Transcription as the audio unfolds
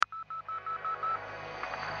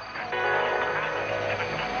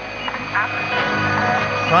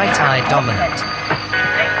Right eye dominant.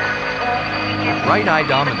 Right eye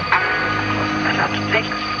dominant.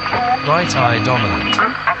 Right eye dominant.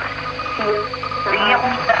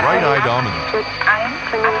 Right eye dominant.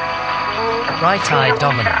 Right eye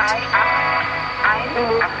dominant.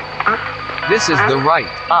 This is the Right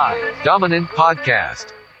Eye Dominant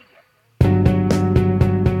Podcast.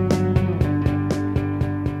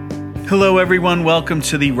 Hello, everyone. Welcome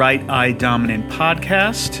to the Right Eye Dominant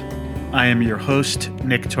Podcast. I am your host,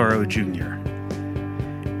 Nick Toro Jr.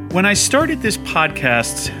 When I started this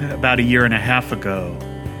podcast about a year and a half ago,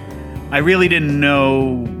 I really didn't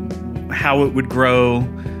know how it would grow,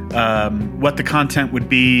 what the content would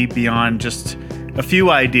be beyond just a few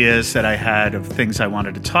ideas that I had of things I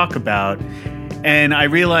wanted to talk about. And I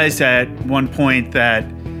realized at one point that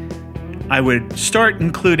I would start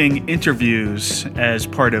including interviews as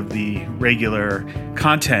part of the regular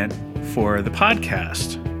content for the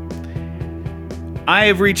podcast. I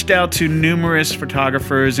have reached out to numerous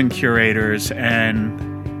photographers and curators, and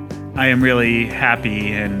I am really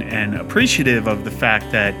happy and appreciative of the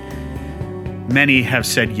fact that many have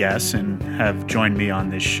said yes and have joined me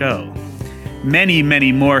on this show. Many,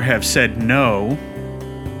 many more have said no,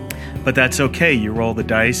 but that's okay. You roll the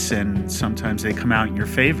dice, and sometimes they come out in your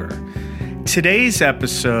favor. Today's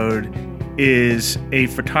episode is a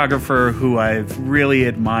photographer who I've really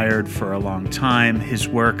admired for a long time. His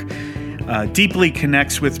work deeply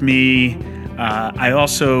connects with me. I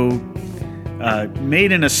also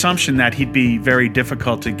made an assumption that he'd be very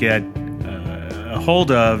difficult to get a hold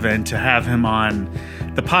of and to have him on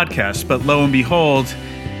the podcast. But lo and behold,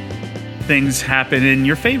 things happen in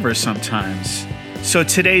your favor sometimes. So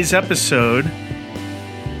today's episode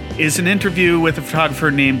is an interview with a photographer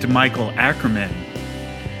named Michael Ackerman.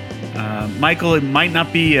 Michael, it might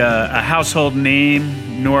not be a household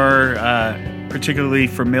name, nor particularly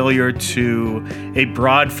familiar to a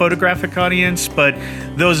broad photographic audience, but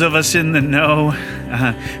those of us in the know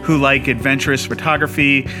who like adventurous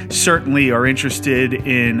photography certainly are interested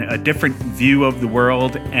in a different view of the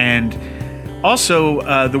world, and also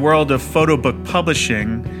the world of photo book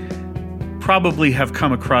publishing probably have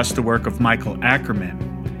come across the work of Michael Ackerman.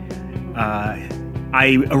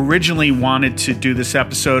 I originally wanted to do this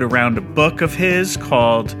episode around a book of his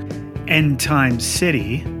called End Time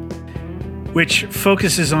City, which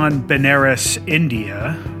focuses on Benares,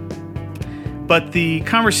 India. But the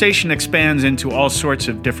conversation expands into all sorts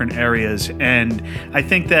of different areas, and I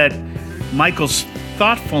think that Michael's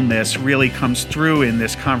thoughtfulness really comes through in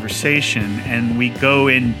this conversation, and we go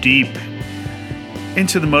in deep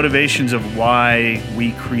into the motivations of why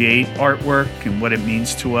we create artwork and what it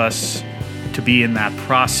means to us to be in that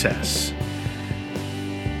process.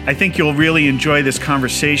 I think you'll really enjoy this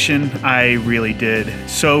conversation. I really did.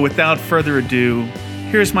 So without further ado,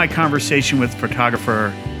 here's my conversation with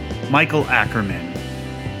photographer Michael Ackerman.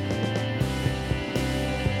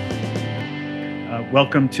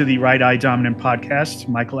 Welcome to the Right Eye Dominant Podcast,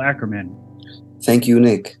 Michael Ackerman. Thank you,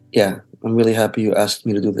 Nick. Yeah, I'm really happy you asked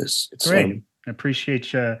me to do this. It's great. I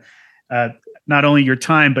appreciate not only your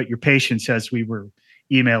time, but your patience as we were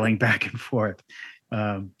emailing back and forth.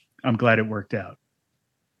 I'm glad it worked out.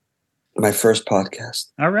 My first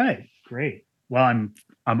podcast. All right, great. Well, I'm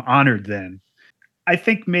honored then. I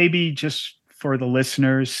think maybe just for the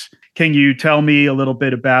listeners, can you tell me a little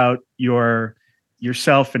bit about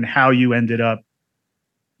yourself and how you ended up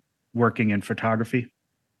working in photography?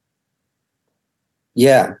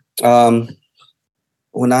 Yeah.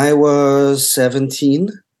 When I was 17,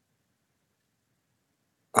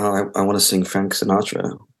 I want to sing Frank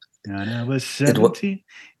Sinatra. When I was 17,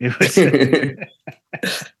 it was.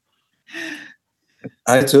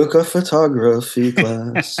 I took a photography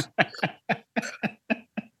class.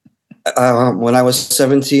 When I was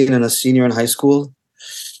 17 and a senior in high school,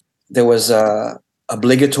 there was a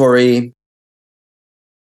obligatory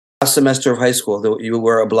last semester of high school that you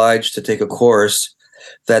were obliged to take a course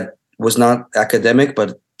that was not academic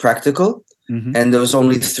but practical, and there was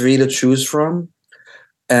only 3 to choose from,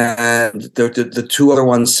 and the 2 other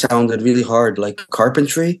ones sounded really hard, like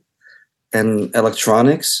carpentry and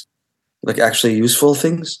electronics, like actually useful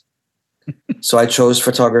things. So I chose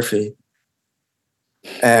photography.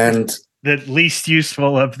 And the least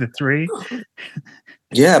useful of the 3?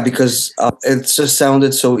 Yeah, because it just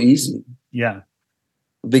sounded so easy. Yeah.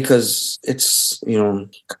 Because it's,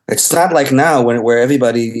 it's not like now where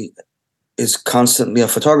everybody is constantly a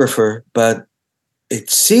photographer, but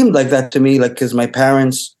it seemed like that to me, like, because my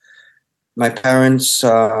parents,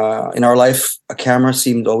 in our life, a camera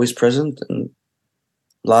seemed always present and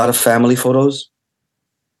a lot of family photos.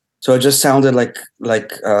 So it just sounded like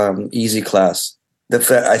easy class.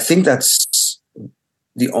 I think that's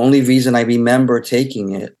the only reason I remember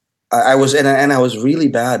taking it, I was and I was really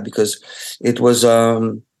bad because it was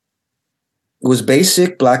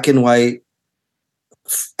basic black and white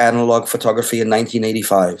analog photography in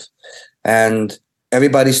 1985, and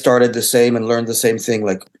everybody started the same and learned the same thing,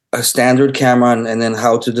 like a standard camera, and then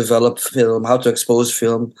how to develop film, how to expose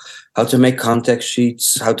film, how to make context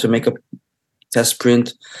sheets, how to make a test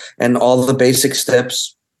print, and all the basic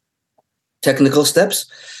steps, technical steps.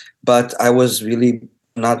 But I was really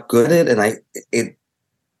not good at it, and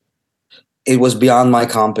it was beyond my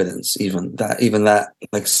competence, even that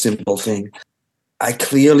like simple thing. I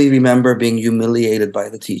clearly remember being humiliated by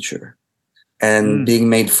the teacher and being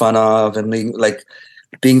made fun of, and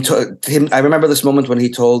being told him. I remember this moment when he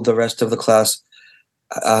told the rest of the class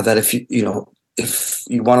that if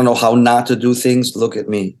you want to know how not to do things, look at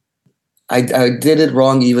me. I did it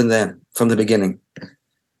wrong even then, from the beginning.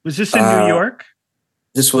 Was this in New York?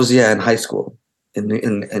 This was in high school in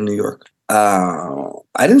New York.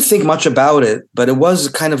 I didn't think much about it, but it was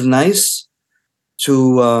kind of nice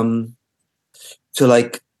to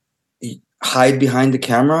like hide behind the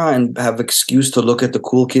camera and have excuse to look at the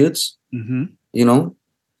cool kids. Mm-hmm.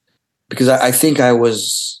 Because I think I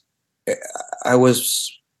was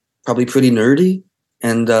probably pretty nerdy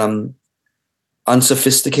and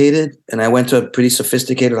unsophisticated, and I went to a pretty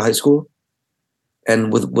sophisticated high school,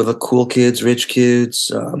 and with the cool kids, rich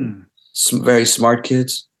kids, very smart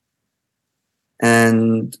kids,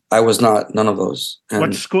 and I was none of those. And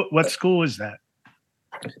What school was that?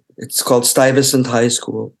 It's called Stuyvesant High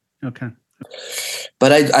School. Okay.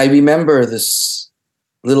 But I remember this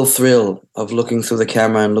little thrill of looking through the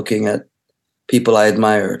camera and looking at people I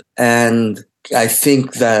admired. And I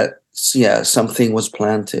think that, something was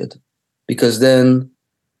planted. Because then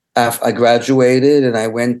I graduated and I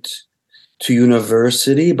went to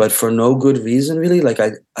university, but for no good reason, really. Like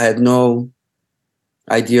I had no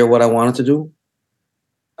idea what I wanted to do.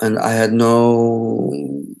 And I had no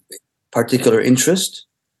particular interest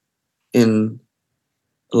in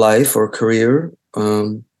life or career.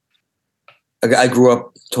 I grew up.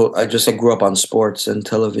 I grew up on sports and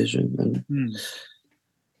television,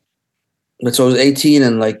 but so I was 18,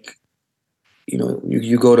 and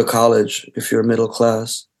you go to college if you're middle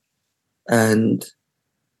class, and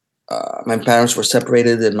my parents were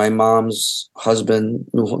separated, and my mom's husband,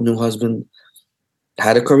 new husband,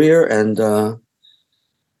 had a career and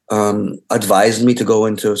advised me to go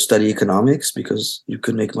into study economics because you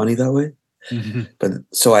could make money that way. Mm-hmm. But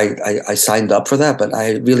so I signed up for that, but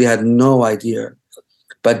I really had no idea.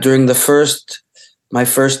 But during my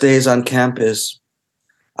first days on campus,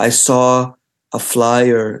 I saw a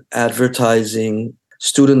flyer advertising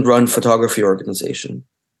student-run photography organization.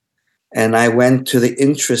 And I went to the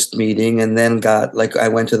interest meeting and then I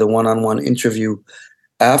went to the one-on-one interview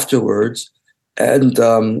afterwards. And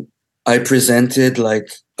I presented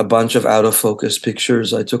a bunch of out of focus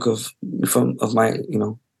pictures I took of my,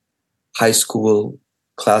 high school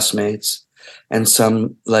classmates, and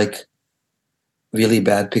some really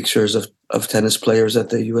bad pictures of tennis players at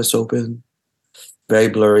the US Open, very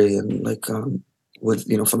blurry and with,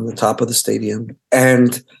 from the top of the stadium.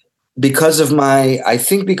 And because of my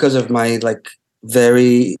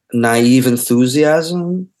very naive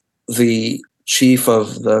enthusiasm, the chief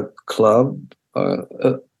of the club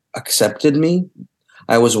accepted me.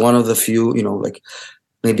 I was one of the few,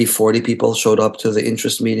 maybe 40 people showed up to the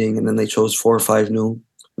interest meeting, and then they chose 4 or 5 new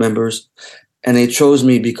members. And they chose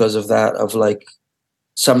me because of that, of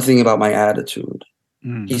something about my attitude.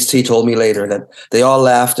 He told me later that they all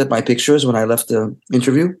laughed at my pictures when I left the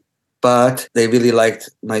interview, but they really liked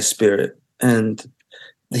my spirit. And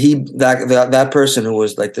that person who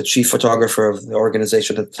was the chief photographer of the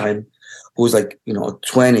organization at the time, who was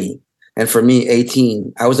 20, and for me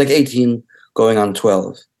 18, I was 18 going on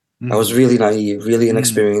 12. I was really naive, really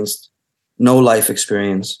inexperienced, no life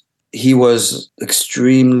experience. He was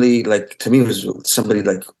extremely, to me, was somebody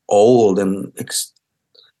old and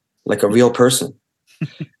like a real person.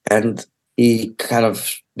 And he kind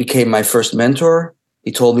of became my first mentor.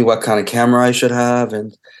 He told me what kind of camera I should have,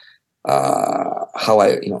 and how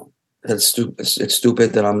it's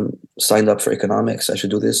stupid that I'm signed up for economics. I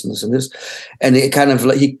should do this and this and this. And it kind of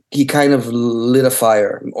he kind of lit a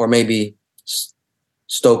fire, or maybe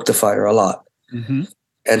stoked the fire a lot. Mm-hmm.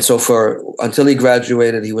 And so until he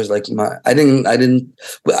graduated, he was I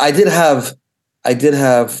did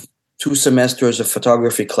have 2 semesters of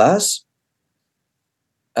photography class,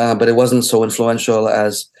 but it wasn't so influential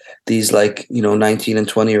as these 19 and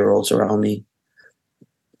 20-year-olds around me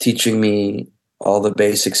teaching me all the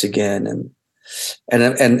basics again.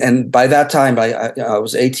 And by that time I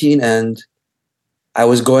was 18, and I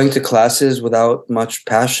was going to classes without much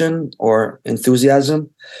passion or enthusiasm,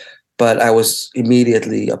 but I was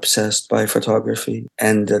immediately obsessed by photography,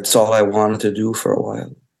 and that's all I wanted to do for a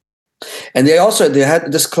while. And they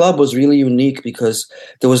had this club was really unique because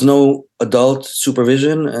there was no adult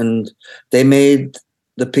supervision, and they made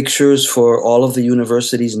the pictures for all of the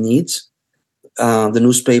university's needs.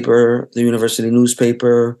 The university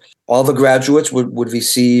newspaper, all the graduates would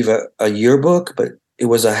receive a yearbook, but it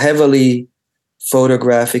was a heavily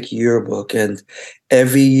photographic yearbook, and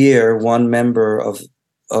every year one member of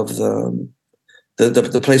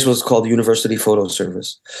the place was called University Photo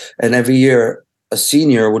Service, and every year a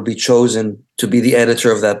senior would be chosen to be the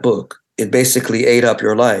editor of that book. It basically ate up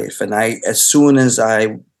your life, and as soon as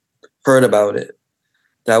I heard about it,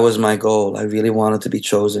 that was my goal. I really wanted to be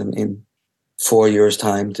chosen in 4 years'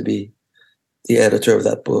 time to be the editor of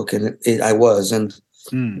that book, and I was, and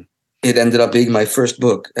it ended up being my first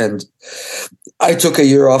book. And I took a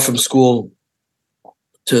year off from school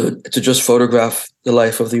to just photograph the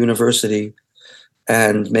life of the university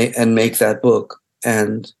and make that book,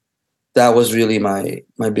 and that was really my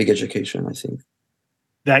big education, I think.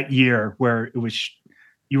 That year where it was,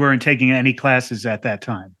 you weren't taking any classes at that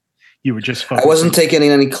time. You were just focusing. I wasn't taking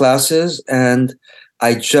any classes, and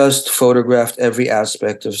I just photographed every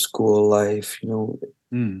aspect of school life,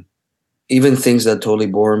 even things that totally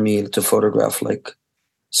bore me to photograph, like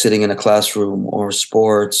sitting in a classroom or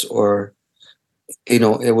sports, or,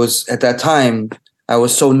 it was, at that time, I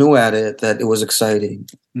was so new at it that it was exciting.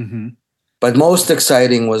 Mm-hmm. But most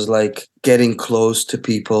exciting was like getting close to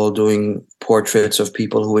people, doing portraits of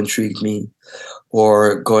people who intrigued me,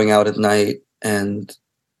 or going out at night and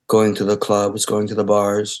going to the clubs, going to the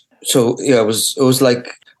bars. So yeah, it was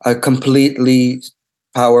like a completely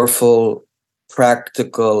powerful,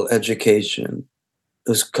 practical education. It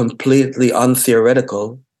was completely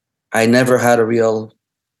untheoretical. I never had a real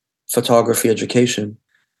photography education.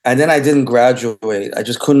 And then I didn't graduate. I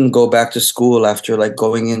just couldn't go back to school after like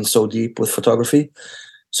going in so deep with photography.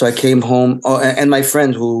 So I came home. Oh, and my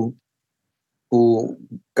friend who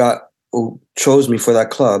chose me for that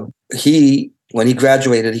club, when he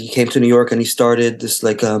graduated, he came to New York and he started this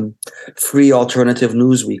like free alternative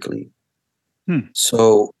news weekly.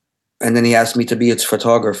 So, and then he asked me to be its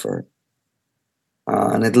photographer.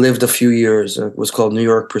 And it lived a few years. It was called New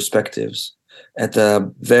York Perspectives at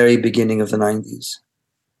the very beginning of the 90s.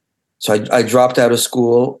 So I dropped out of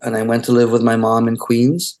school and I went to live with my mom in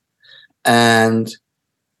Queens, and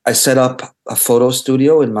I set up a photo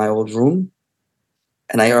studio in my old room,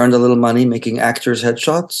 and I earned a little money making actors'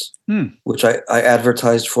 headshots, which I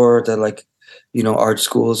advertised for at art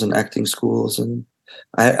schools and acting schools. And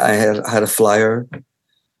I had a flyer,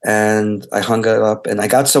 and I hung it up, and I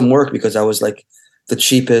got some work because I was like the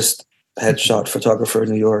cheapest headshot photographer in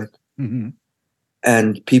New York. Mm-hmm.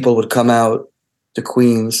 And people would come out to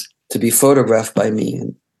Queens to be photographed by me.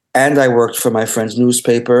 And I worked for my friend's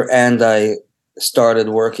newspaper, and I started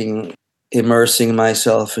immersing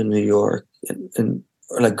myself in New York. And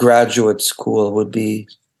like graduate school would be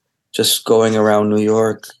just going around New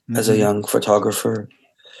York as a young photographer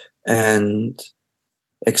and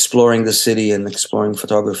exploring the city and exploring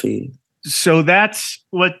photography. So that's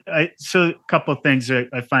so a couple of things that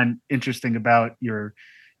I find interesting about your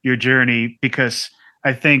journey, because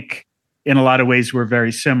I think in a lot of ways we're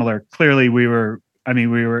very similar. Clearly we've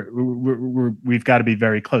got to be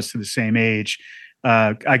very close to the same age.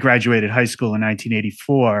 I graduated high school in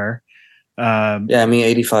 1984. Me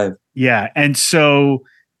 85. Yeah. And so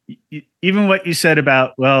even what you said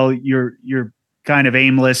about, well, you're kind of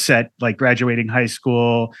aimless at like graduating high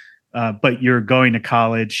school, but you're going to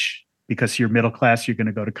college because you're middle class, you're going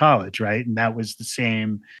to go to college, right? And that was the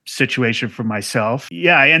same situation for myself.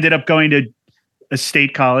 Yeah, I ended up going to a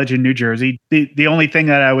state college in New Jersey. The only thing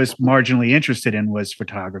that I was marginally interested in was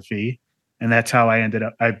photography. And that's how I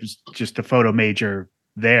was just a photo major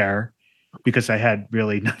there because I had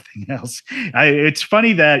really nothing else. It's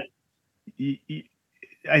funny that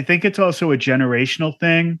I think it's also a generational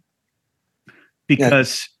thing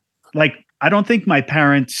because I don't think my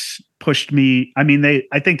parents pushed me. I mean,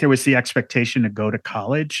 I think there was the expectation to go to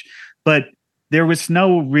college, but there was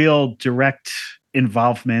no real direct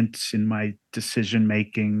involvement in my decision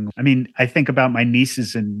making. I mean, I think about my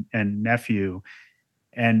nieces and nephew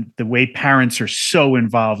and the way parents are so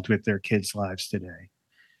involved with their kids' lives today.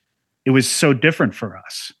 It was so different for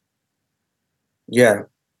us. Yeah,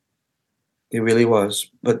 it really was.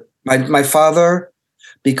 But my father,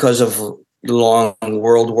 because of the long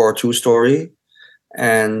World War II story,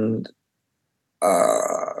 and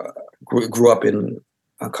grew up in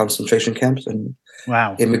concentration camps and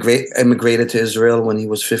wow. immigrated to Israel when he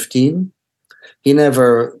was 15. he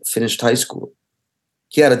never finished high school.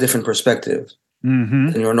 He had a different perspective Mm-hmm.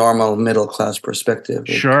 than your normal middle class perspective.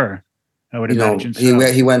 Sure. I would You know, imagine so.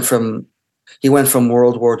 he went from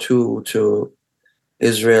World War II to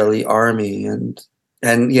Israeli army, and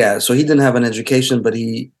yeah, so he didn't have an education, but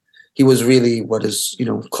he was really what is, you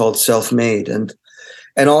know, called self-made, and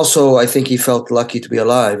also I think he felt lucky to be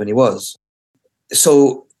alive, and he was.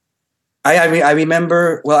 So I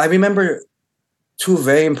remember two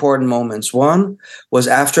very important moments. One was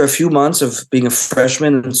after a few months of being a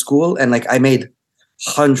freshman in school, and like I made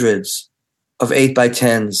hundreds of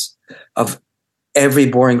 8x10s of every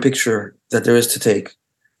boring picture that there is to take,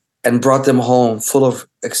 and brought them home full of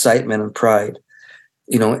excitement and pride.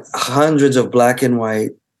 You know, hundreds of black and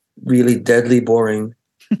white, really deadly boring,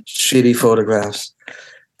 shitty photographs.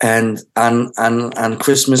 And on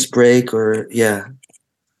Christmas break, or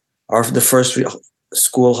the first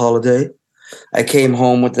school holiday, I came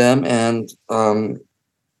home with them, and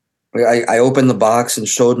I opened the box and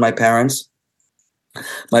showed my parents.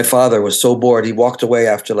 My father was so bored, he walked away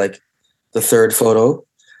after like the third photo.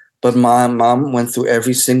 But my mom went through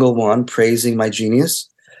every single one, praising my genius,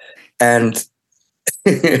 and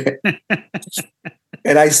and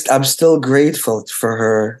I'm still grateful for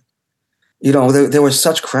her. You know, there was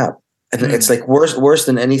such crap, and it's like worse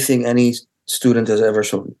than anything any student has ever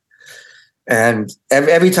shown me. And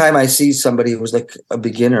every time I see somebody who's like a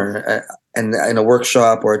beginner and in a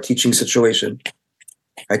workshop or a teaching situation,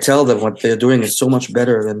 I tell them what they're doing is so much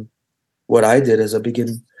better than what I did as a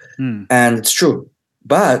beginner. And it's true.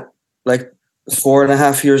 But like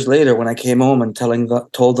 4.5 years later, when I came home and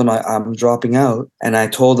told them I'm dropping out, and I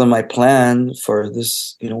told them my plan for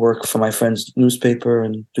this, you know, work for my friend's newspaper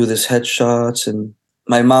and do this headshots, and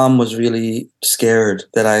my mom was really scared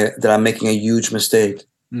that I'm making a huge mistake.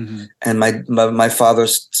 Mm-hmm. And my father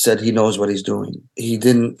said he knows what he's doing. He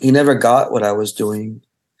never got what I was doing,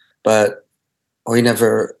 or he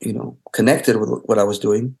never, you know, connected with what I was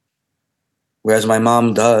doing, whereas my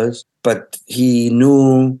mom does. But he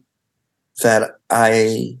knew that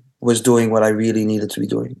I was doing what I really needed to be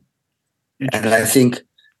doing. And I think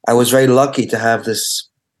I was very lucky to have this.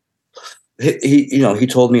 He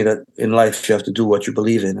told me that in life you have to do what you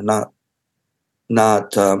believe in, and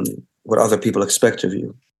not what other people expect of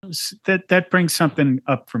you. That brings something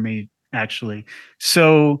up for me, actually.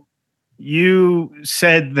 So you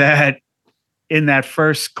said that in that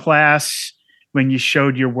first class, when you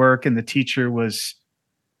showed your work and the teacher was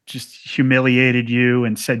just humiliated you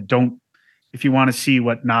and said, if you want to see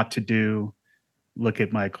what not to do, look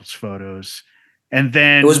at Michael's photos. And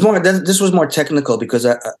then this was more technical because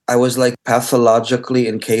I was like pathologically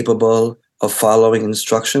incapable of following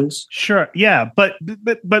instructions. Sure. Yeah. But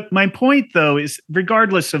my point though is,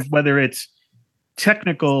 regardless of whether it's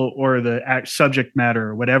technical or the subject matter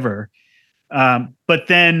or whatever, but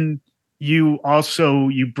then you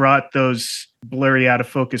brought those blurry, out of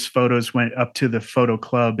focus photos, went up to the photo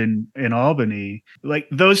club in Albany. Like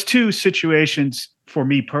those two situations for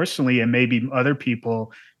me personally, and maybe other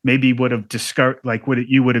people, maybe would have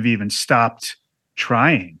you would have even stopped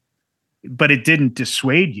trying, but it didn't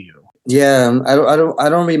dissuade you. Yeah, I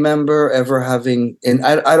don't remember ever having,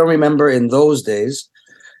 I don't remember in those days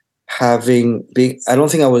I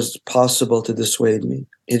don't think I was possible to dissuade me.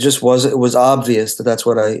 It was obvious that that's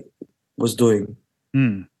what I was doing.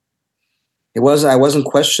 I wasn't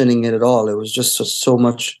questioning it at all. It was just so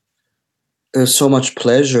much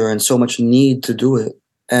pleasure and so much need to do it.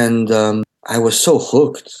 And I was so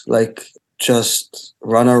hooked, like just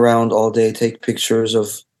run around all day, take pictures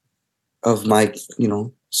of my, you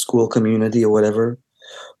know, school community or whatever,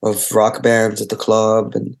 of rock bands at the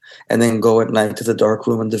club, and then go at night to the dark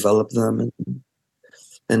room and develop them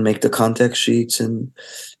and make the contact sheets. And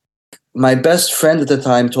my best friend at the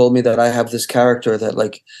time told me that I have this character that,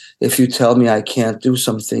 like, if you tell me I can't do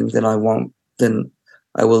something, then I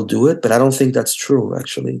will do it. But I don't think that's true,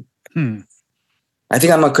 actually. I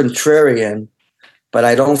think I'm a contrarian, but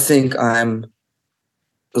I don't think I'm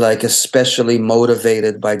like especially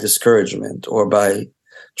motivated by discouragement or by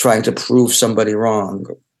trying to prove somebody wrong.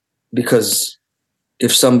 Because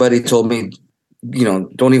if somebody told me, you know,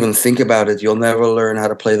 don't even think about it, you'll never learn how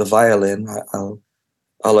to play the violin,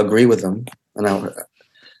 I'll agree with them, and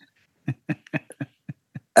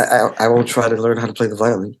I won't try to learn how to play the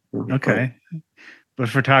violin. Okay. But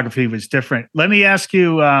photography was different. Let me ask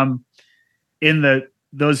you, in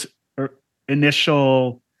those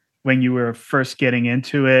initial, when you were first getting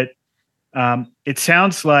into it, it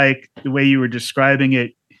sounds like the way you were describing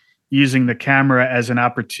it, using the camera as an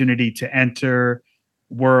opportunity to enter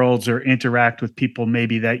worlds or interact with people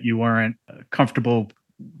maybe that you weren't comfortable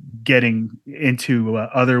getting into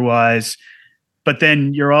otherwise. But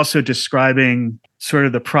then you're also describing sort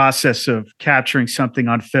of the process of capturing something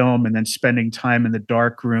on film and then spending time in the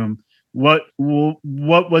dark room. What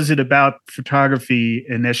was it about photography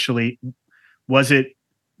initially? Was it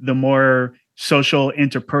the more social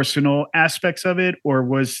interpersonal aspects of it, or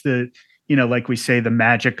was the, like we say, the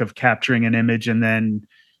magic of capturing an image and then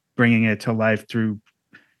bringing it to life through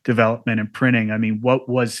development and printing? I mean, what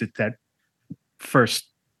was it that first,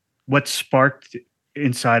 what sparked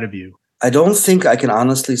inside of you? I don't think I can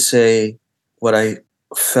honestly say what I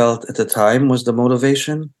felt at the time was the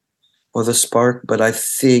motivation or the spark, but I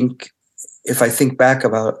think if I think back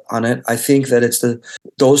on it, I think that it's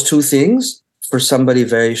those two things. For somebody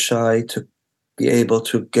very shy to be able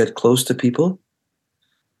to get close to people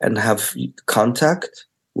and have contact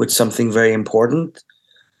with something very important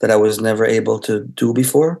that I was never able to do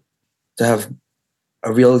before, to have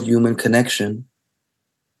a real human connection.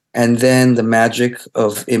 And then the magic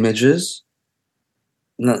of images,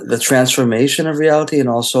 the transformation of reality, and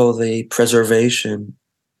also the preservation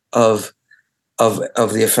of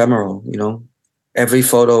the ephemeral. Every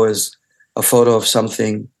photo is a photo of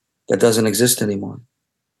something that doesn't exist anymore.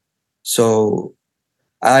 So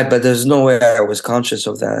but there's no way I was conscious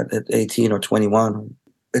of that at 18 or 21.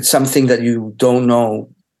 It's something that you don't know,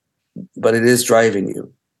 but it is driving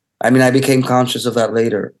you. I mean, I became conscious of that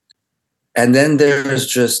later. And then there's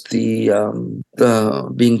just the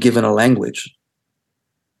being given a language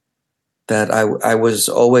that I was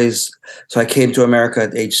always, so I came to America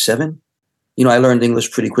at age 7. I learned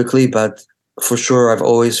English pretty quickly, but for sure I've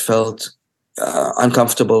always felt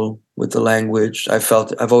uncomfortable with the language. I've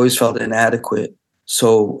always felt inadequate.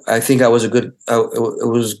 So I think it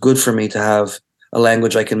was good for me to have a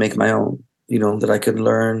language I can make my own, that I can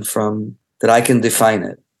learn from, that I can define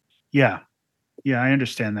it. Yeah. Yeah, I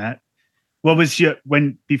understand that. What was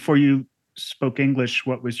before you spoke English,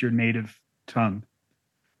 what was your native tongue?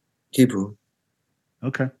 Hebrew.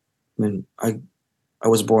 Okay. I mean, I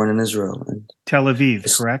was born in Israel. And Tel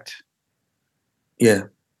Aviv, correct? Yeah.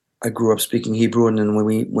 I grew up speaking Hebrew, and then when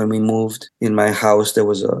we moved in my house, there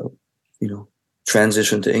was a,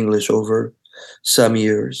 transition to English over some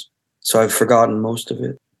years. So I've forgotten most of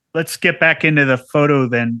it. Let's get back into the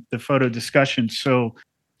photo discussion. So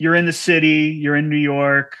you're in the city, you're in New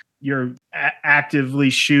York, you're actively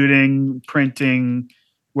shooting, printing,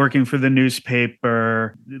 working for the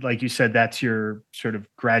newspaper. Like you said, that's your sort of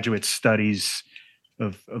graduate studies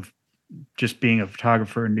of just being a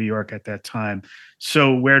photographer in New York at that time.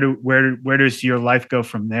 So where does your life go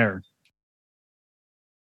from there?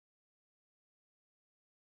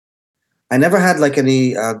 I never had like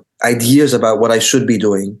any ideas about what I should be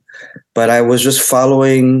doing, but I was just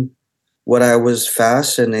following what I was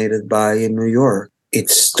fascinated by in New York. It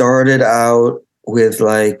started out with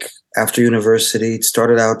after university, it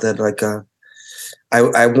started out that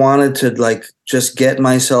I wanted to just get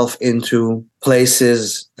myself into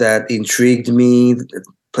places that intrigued me,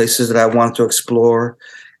 places that I wanted to explore.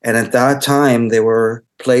 And at that time, there were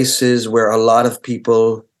places where a lot of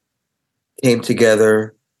people came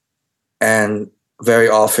together and very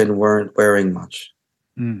often weren't wearing much.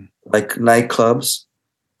 Like nightclubs,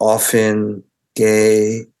 often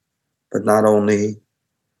gay, but not only,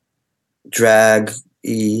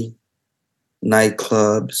 drag-y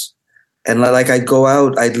nightclubs. And I'd go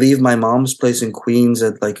out, I'd leave my mom's place in Queens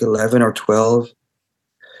at 11 or 12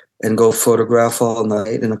 and go photograph all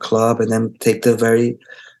night in a club, and then take the very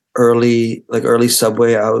early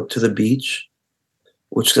subway out to the beach,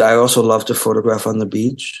 which I also love to photograph on the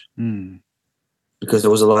beach because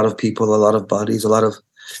there was a lot of people, a lot of bodies,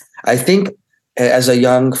 I think as a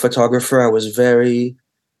young photographer, I was very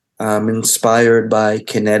inspired by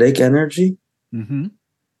kinetic energy,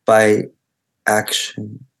 by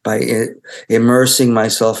action, by immersing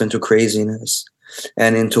myself into craziness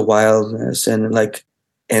and into wildness and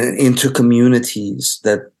into communities.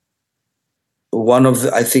 That one of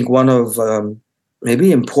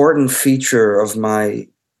maybe important feature of my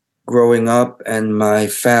growing up and my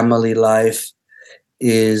family life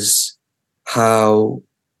is how,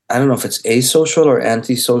 I don't know if it's asocial or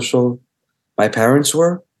antisocial, my parents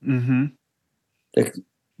were. They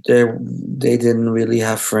didn't really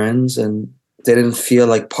have friends, and they didn't feel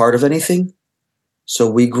like part of anything. So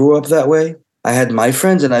we grew up that way. I had my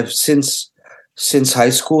friends, and I've since high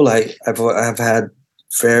school, I've had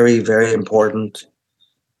very, very important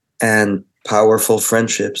and powerful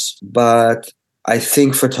friendships. But I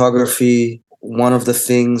think photography, one of the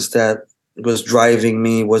things that was driving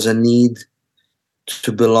me was a need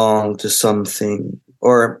to belong to something.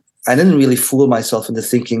 Or I didn't really fool myself into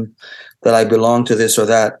thinking that I belonged to this or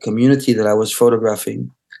that community that I was photographing.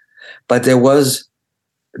 But there was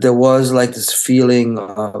there was like this feeling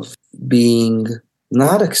of being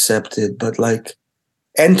not accepted, but like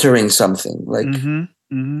entering something. Like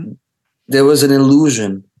there was an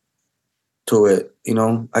illusion to it. You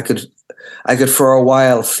know, I could for a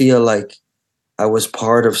while feel like I was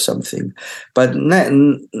part of something, but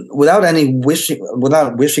without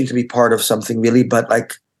wishing to be part of something really. But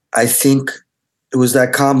like, I think it was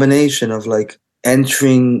that combination of like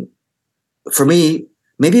entering, for me,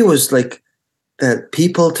 maybe it was like that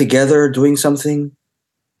people together doing something,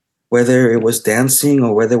 whether it was dancing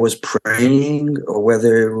or whether it was praying or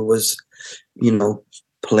whether it was, you know,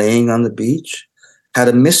 playing on the beach, had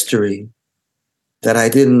a mystery that I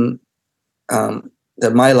didn't,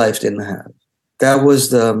 that my life didn't have. That was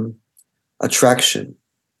the attraction.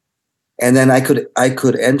 And then I could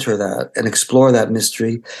enter that and explore that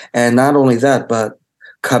mystery. And not only that, but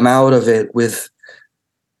come out of it with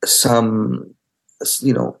some,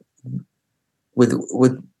 you know, with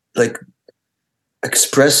like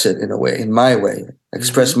express it in a way, in my way,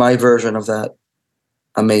 express my version of that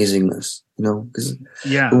amazingness, you know, because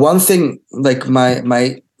one thing, like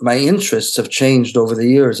my interests have changed over the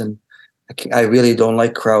years, and I really don't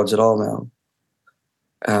like crowds at all now.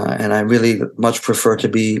 And I really much prefer to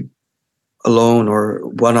be alone or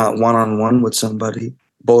one-on-one with somebody,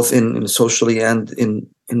 both in socially and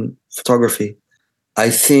in photography. I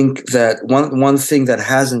think that one thing that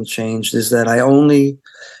hasn't changed is that I only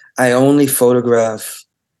photograph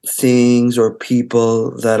things or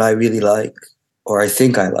people that I really like, or I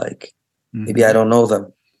think I like. Maybe I don't know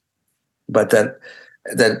them, but that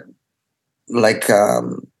like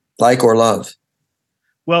or love.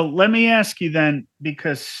 Well, let me ask you then,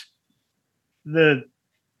 because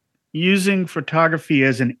using photography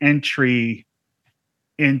as an entry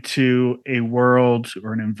into a world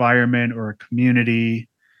or an environment or a community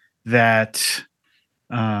that,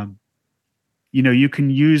 you know, you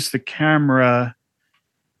can use the camera.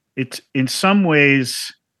 It's in some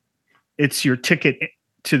ways, it's your ticket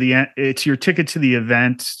to the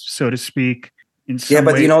event, so to speak.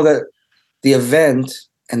 But you know that the event,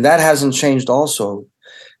 and that hasn't changed also.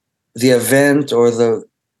 The event or the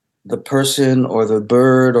person or the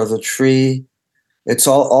bird or the tree, it's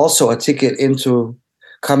also a ticket into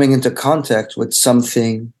coming into contact with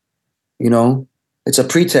something, you know. It's a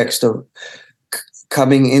pretext of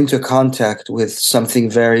coming into contact with something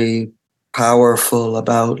very powerful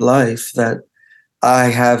about life that I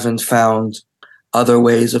haven't found other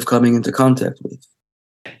ways of coming into contact with.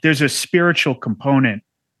 There's a spiritual component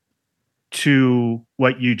to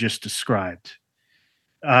what you just described.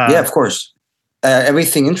 Yeah, of course.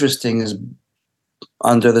 Everything interesting is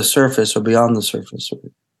under the surface or beyond the surface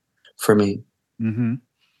for me.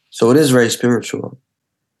 So it is very spiritual.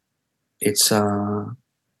 It's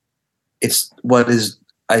what is,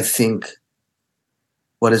 I think,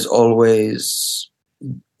 what is always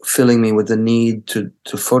filling me with the need to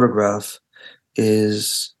photograph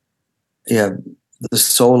is, the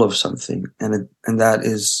soul of something, and that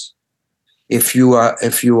is, if you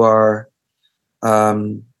are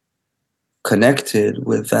connected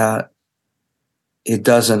with that, it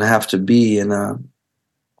doesn't have to be in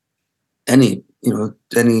any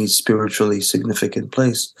spiritually significant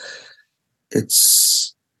place.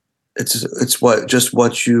 It's what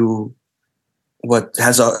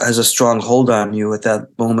has a strong hold on you at that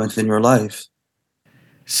moment in your life.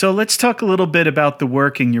 So let's talk a little bit about the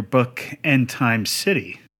work in your book, End Time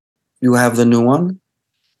City. You have the new one?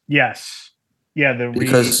 Yes. Yeah,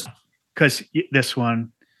 because this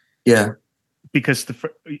one. Yeah. Because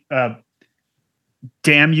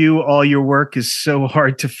damn you, all your work is so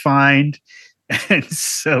hard to find and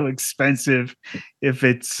so expensive if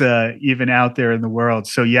it's even out there in the world.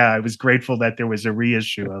 So yeah, I was grateful that there was a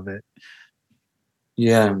reissue of it.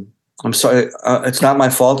 Yeah. I'm sorry. It's not my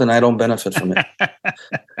fault, and I don't benefit from it.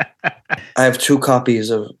 I have 2 copies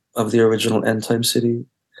of the original End Time City,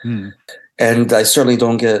 and I certainly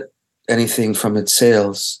don't get anything from its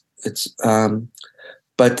sales. It's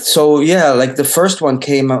but so yeah, like the first one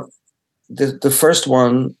came out. The first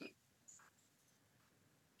one,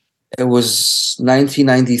 it was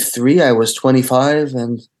 1993. I was 25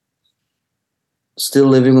 and still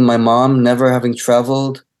living with my mom, never having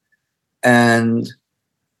traveled, and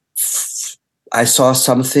I saw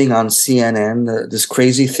something on CNN, this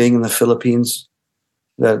crazy thing in the Philippines,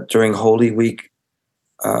 that during Holy Week,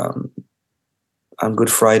 on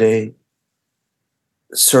Good Friday,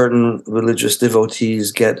 certain religious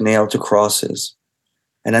devotees get nailed to crosses.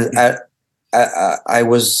 And I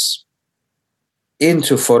was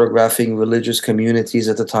into photographing religious communities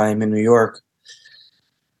at the time in New York.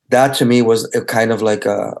 That to me was a kind of like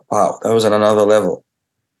wow, that was at another level.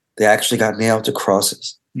 They actually got nailed to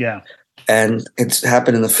crosses. Yeah. And it's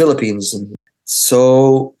happened in the Philippines. And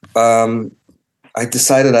so I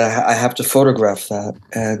decided I have to photograph that.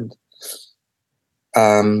 And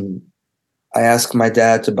I asked my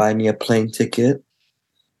dad to buy me a plane ticket.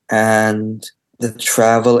 And the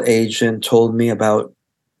travel agent told me about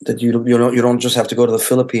that you don't just have to go to the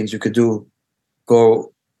Philippines. You could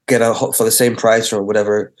go get for the same price or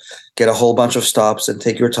whatever, get a whole bunch of stops and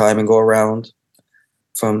take your time and go around.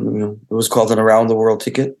 It was called an around the world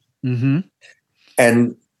ticket. Mm-hmm.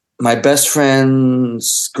 And my best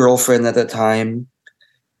friend's girlfriend at the time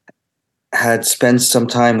had spent some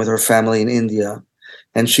time with her family in India,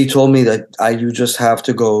 and she told me that you just have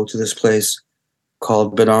to go to this place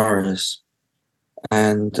called Benares.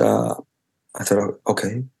 And I thought,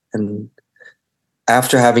 okay. And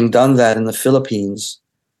after having done that in the Philippines,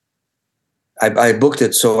 I booked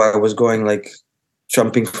it. So I was going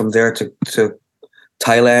jumping from there to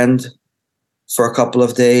Thailand for a couple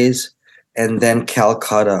of days, and then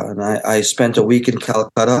Calcutta. And I spent a week in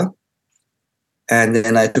Calcutta, and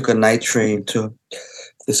then I took a night train to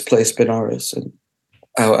this place, Benares. And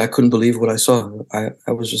I couldn't believe what I saw. I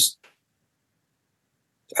was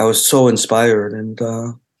so inspired and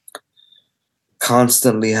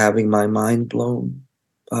constantly having my mind blown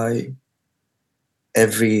by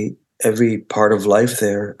every part of life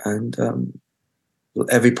there, and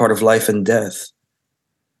every part of life and death,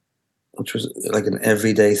 which was like an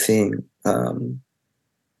everyday thing.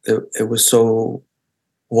 It was so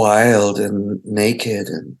wild and naked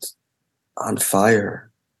and on fire,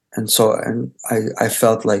 and I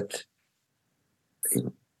felt like,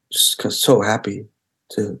 just so happy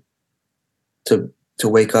to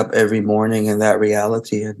wake up every morning in that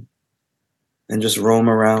reality and just roam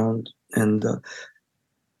around and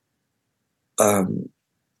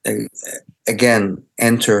again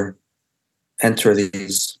enter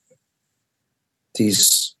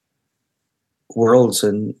these worlds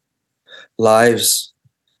and lives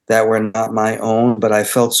that were not my own, but I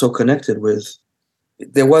felt so connected with.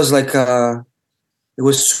 There was it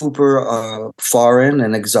was super foreign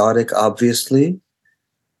and exotic, obviously,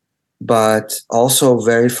 but also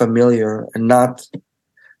very familiar and not.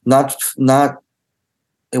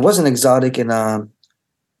 It wasn't exotic, and I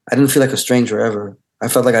didn't feel like a stranger ever. I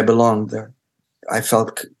felt like I belonged there. I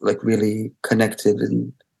felt like really connected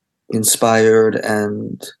and inspired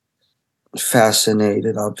and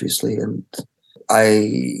fascinated, obviously. And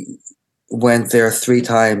I went there 3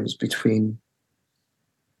 times between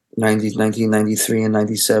 1993 and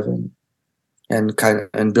 97,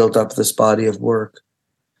 and built up this body of work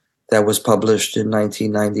that was published in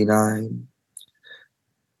 1999.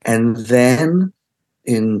 And then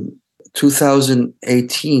in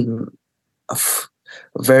 2018, a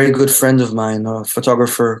very good friend of mine, a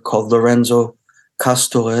photographer called Lorenzo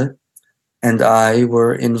Castore, and I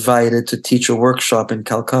were invited to teach a workshop in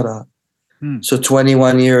Calcutta. So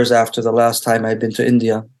 21 years after the last time I'd been to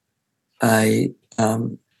India, I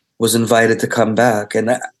was invited to come back.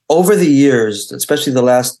 And over the years, especially the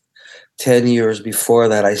last 10 years before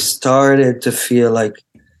that, I started to feel like,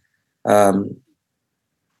 I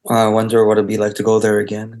wonder what it'd be like to go there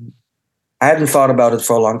again. I hadn't thought about it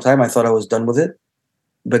for a long time. I thought I was done with it.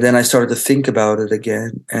 But then I started to think about it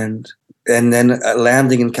again. And then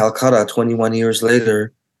landing in Calcutta 21 years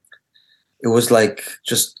later, it was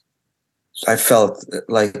I felt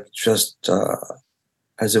like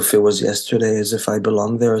as if it was yesterday, as if I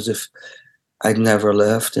belonged there, as if I'd never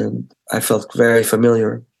left. And I felt very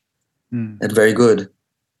familiar and very good.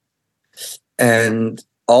 And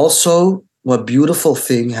also, what beautiful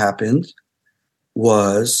thing happened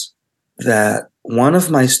was that one of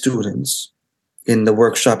my students in the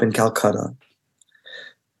workshop in Calcutta,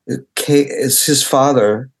 his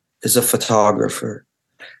father is a photographer,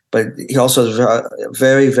 but he also is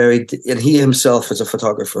very, very, and he himself is a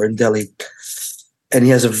photographer in Delhi, and he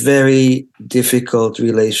has a very difficult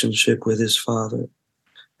relationship with his father.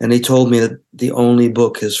 And he told me that the only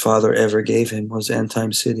book his father ever gave him was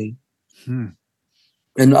Antime City.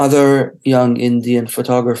 And other young Indian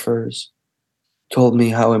photographers told me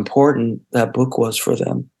how important that book was for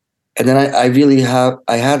them. And then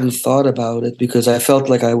I hadn't thought about it because I felt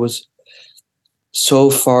like I was so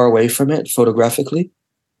far away from it photographically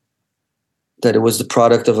that it was the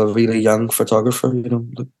product of a really young photographer,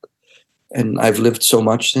 and I've lived so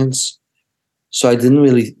much since. So I didn't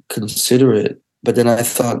really consider it. But then I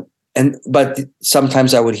thought, but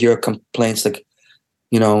sometimes I would hear complaints like,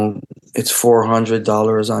 it's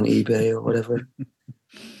 $400 on eBay or whatever.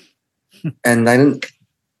 And I didn't,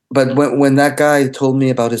 but when that guy told me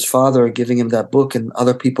about his father giving him that book, and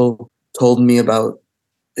other people told me about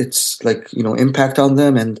its impact on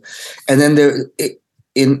them, and then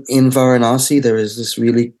in Varanasi, there is this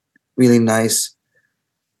really, really nice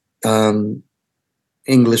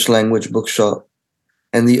English language bookshop,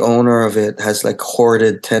 and the owner of it has like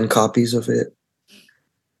hoarded 10 copies of it.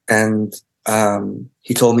 And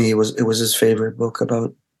he told me it was his favorite book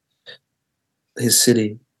about his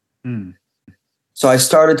city. Mm. So I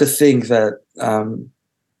started to think that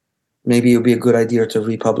maybe it would be a good idea to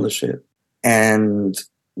republish it. And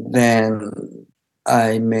then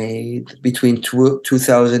I made between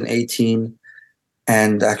 2018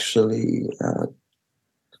 and actually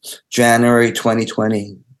January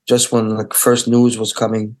 2020, just when like first news was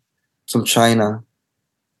coming from China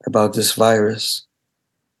about this virus,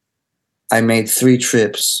 I made 3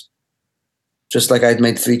 trips, just like I'd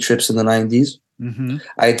made 3 trips in the 90s. Mm-hmm.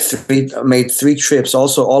 I made 3 trips,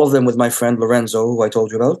 also all of them with my friend Lorenzo, who I told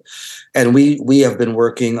you about, and we have been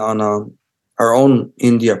working on our own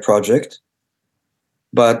India project.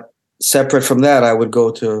 But separate from that, I would go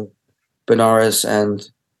to Benares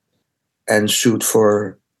and shoot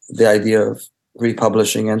for the idea of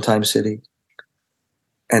republishing End Time City.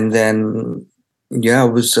 And then, I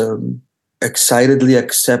was excitedly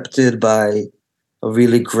accepted by a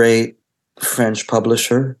really great French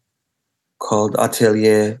publisher called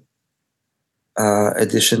Atelier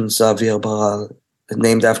Editions Xavier Barral,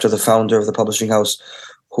 named after the founder of the publishing house,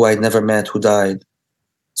 who I'd never met, who died,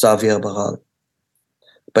 Xavier Barral.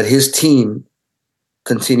 But his team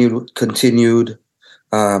continued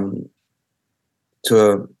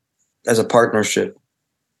to as a partnership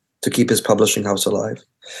to keep his publishing house alive,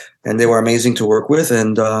 and they were amazing to work with.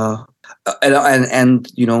 And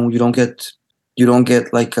you know, you don't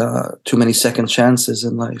get like too many second chances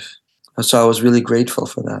in life. So I was really grateful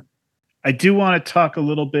for that. I do want to talk a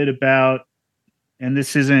little bit about, and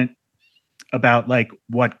this isn't about like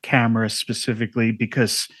what camera specifically,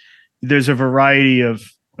 because there's a variety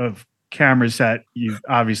of cameras that you've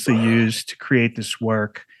obviously used to create this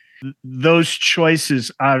work. Those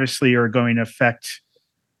choices obviously are going to affect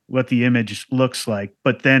what the image looks like.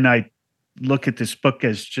 But then I look at this book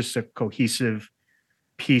as just a cohesive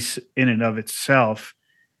piece in and of itself.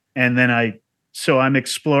 And then I'm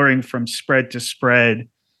exploring from spread to spread,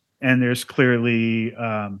 and there's clearly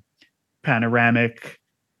panoramic.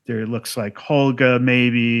 There looks like Holga,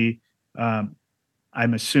 maybe. I'm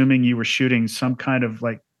assuming you were shooting some kind of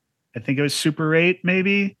like, I think it was Super 8,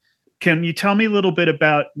 maybe. Can you tell me a little bit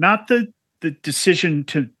about not the decision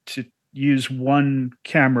to use one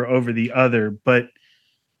camera over the other, but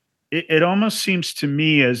it almost seems to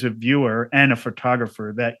me as a viewer and a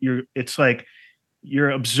photographer that it's like you're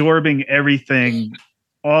absorbing everything,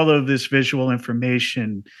 all of this visual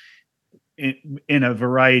information in a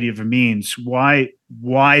variety of means. Why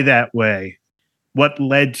that way? What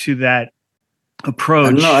led to that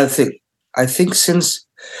approach? No, I think since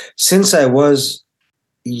I was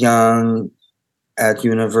young at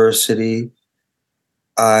university,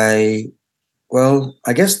 I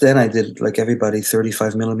guess then I did like everybody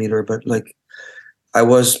 35 millimeter, but like I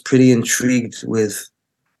was pretty intrigued with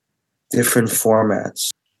different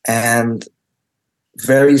formats. And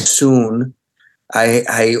very soon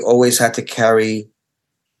I always had to carry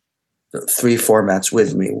 3 formats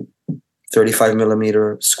with me: 35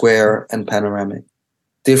 millimeter, square, and panoramic.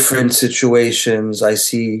 Different situations I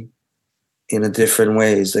see in a different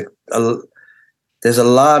ways. Like there's a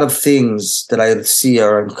lot of things that I see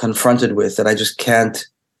or I'm confronted with that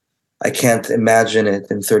I can't imagine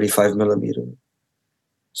it in 35 millimeter.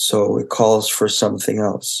 So it calls for something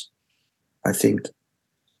else, I think.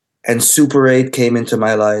 And Super 8 came into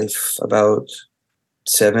my life about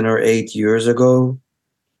 7 or 8 years ago.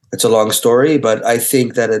 It's a long story, but I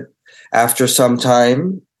think that after some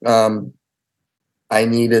time, I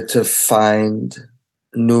needed to find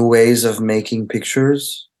new ways of making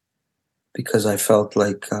pictures, because I felt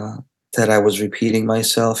like that I was repeating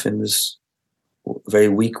myself in this very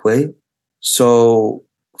weak way. So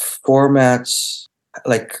formats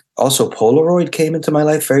like also Polaroid came into my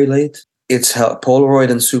life very late. Polaroid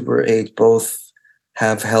and Super 8 both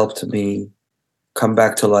have helped me come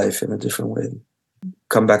back to life in a different way,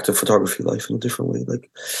 come back to photography life in a different way. Like,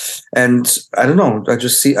 and I don't know, I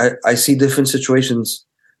just I see different situations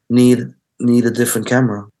need a different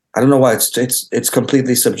camera. I don't know why. It's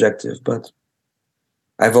completely subjective, but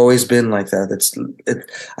I've always been like that.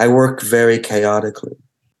 I work very chaotically,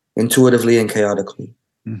 intuitively and chaotically.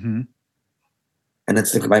 Mm-hmm. And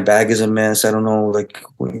it's like my bag is a mess. I don't know, like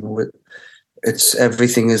it's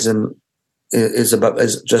everything is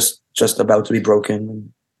just about to be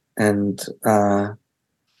broken, and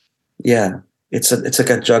it's like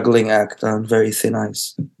a juggling act on very thin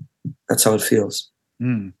ice. That's how it feels.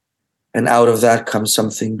 Mm. And out of that comes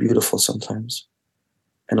something beautiful sometimes.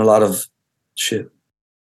 and a lot of shit.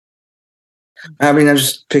 I mean, I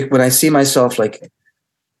just pick when I see myself like,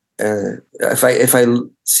 if I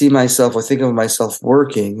see myself or think of myself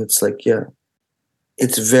working, it's like, yeah,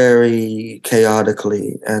 it's very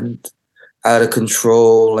chaotically and out of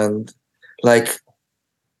control, and like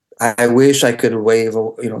I wish I could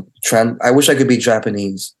I wish I could be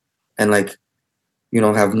Japanese and like,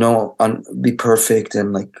 have be perfect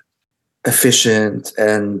and like efficient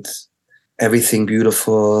and everything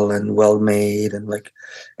beautiful and well made and like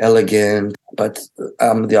elegant, but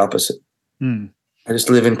I'm the opposite. I just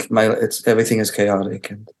live in everything is chaotic.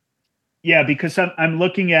 And yeah, because I'm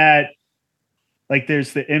looking at, like,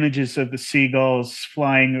 there's the images of the seagulls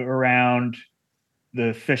flying around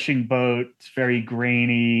the fishing boat. It's very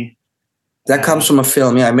grainy. That comes from a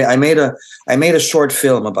film. Yeah, I made a short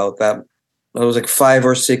film about that. It was like 5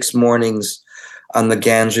 or 6 mornings on the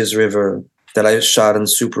Ganges River that I shot in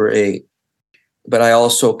Super 8. But I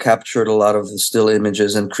also captured a lot of the still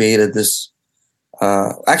images and created this.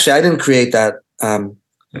 Actually, I didn't create that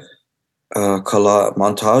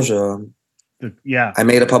montage. Yeah, I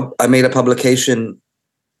made a publication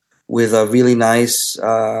with a really nice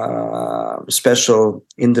special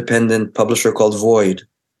independent publisher called Void.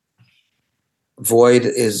 Void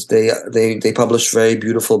is they publish very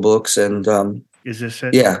beautiful books, and is this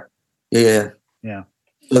it? Yeah.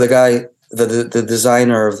 So the guy, the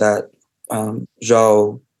designer of that,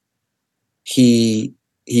 Zhao, he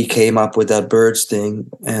came up with that birds thing,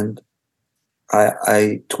 and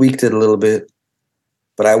I tweaked it a little bit,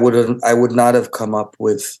 but I would not have come up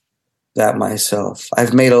with that myself.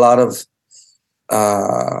 I've made a lot of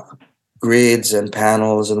grids and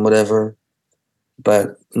panels and whatever,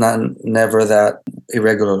 but never that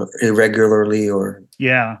irregularly or.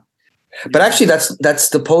 Yeah. But actually, that's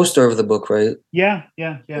the poster of the book, right? Yeah.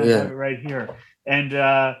 Right here. And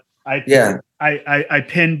I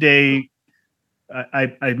pinned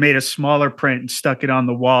I made a smaller print and stuck it on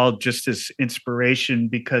the wall just as inspiration,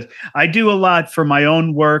 because I do a lot for my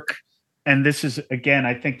own work. And this is, again,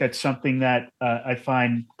 I think that's something that I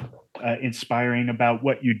find inspiring about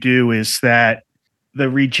what you do, is that the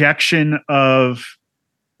rejection of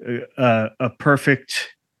a perfect,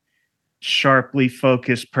 sharply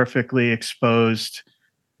focused, perfectly exposed,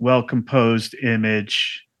 well-composed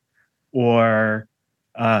image, or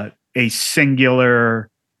a singular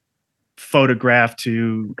photograph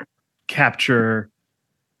to capture,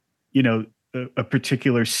 a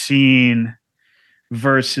particular scene,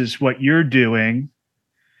 versus what you're doing,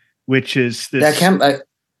 which is this.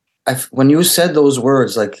 When you said those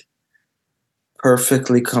words, like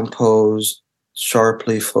perfectly composed,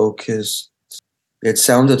 sharply focused, it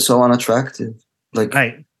sounded so unattractive. Like,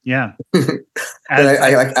 right, yeah.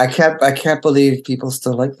 I can't believe people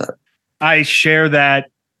still like that. I share that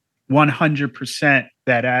 100%,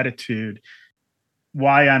 that attitude.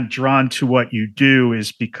 Why I'm drawn to what you do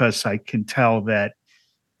is because I can tell that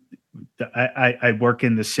I work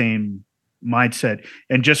in the same mindset.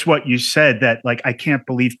 And just what you said, that like, I can't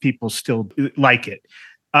believe people still like it.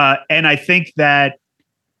 And I think that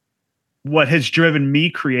what has driven me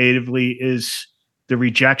creatively is the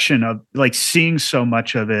rejection of, like, seeing so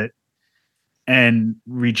much of it and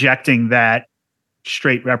rejecting that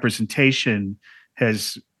straight representation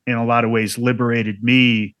has in a lot of ways liberated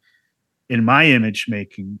me in my image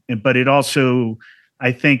making. But it also,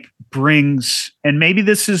 I think, brings, and maybe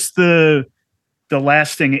this is the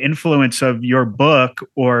lasting influence of your book,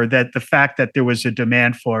 or that the fact that there was a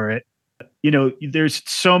demand for it. There's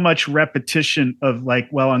so much repetition of like,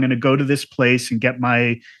 well, I'm going to go to this place and get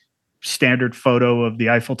my standard photo of the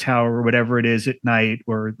Eiffel Tower or whatever it is at night,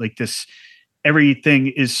 or like this, everything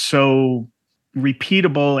is so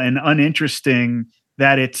repeatable and uninteresting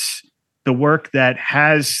that it's the work that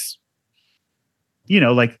has,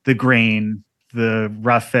 like the grain, the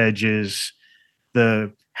rough edges,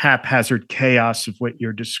 the haphazard chaos of what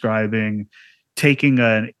you're describing, taking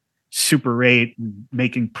a Super 8 and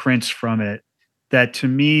making prints from it, that to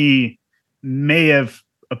me may have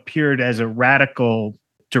appeared as a radical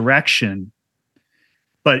direction,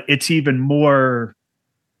 but it's even more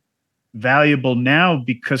valuable now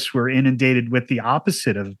because we're inundated with the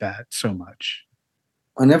opposite of that so much.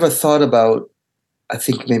 I never thought about, I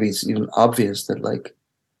think maybe it's even obvious that like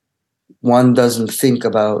one doesn't think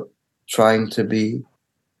about trying to be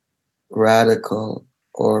radical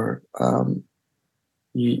or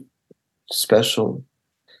special.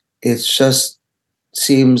 It just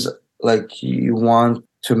seems like you want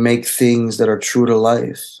to make things that are true to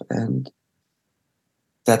life, and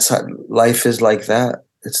that's how life is. Like that,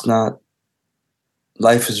 it's not.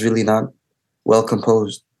 Life is really not well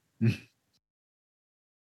composed.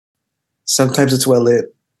 Sometimes it's well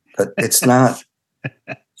lit. but it's not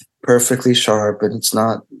perfectly sharp, and it's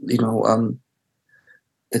not,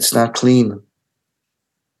 it's not clean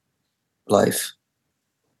life.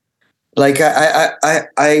 Like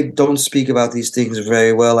I don't speak about these things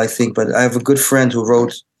very well, I think, but I have a good friend who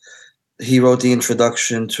wrote the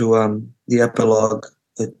introduction to the epilogue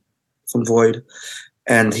from Void,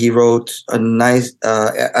 and he wrote a nice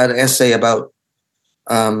an essay about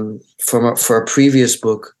for a previous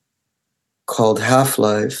book called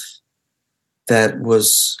Half-Life that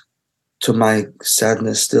was, to my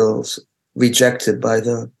sadness, still rejected by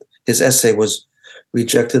his essay was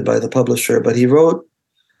rejected by the publisher, but he wrote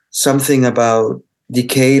something about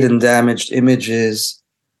decayed and damaged images,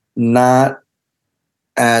 not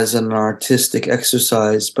as an artistic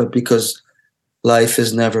exercise, but because life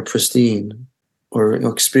is never pristine, or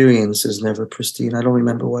experience is never pristine. I don't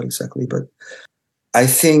remember what exactly, but I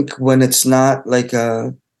think when it's not like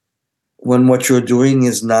when what you're doing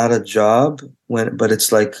is not a job, but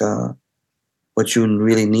it's like what you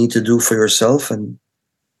really need to do for yourself, and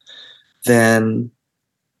then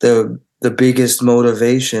the biggest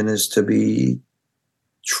motivation is to be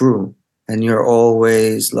true, and you're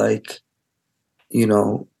always like,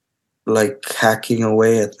 like hacking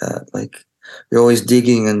away at that, like you're always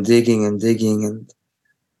digging and digging and digging and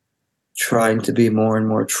trying to be more and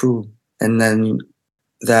more true. And then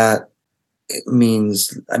that means,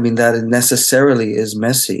 that it necessarily is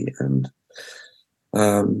messy, and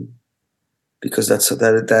because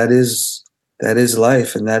that is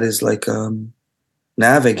life, and that is like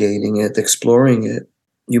navigating it, exploring it.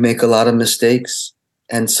 You make a lot of mistakes,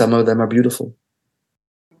 and some of them are beautiful.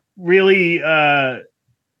 Really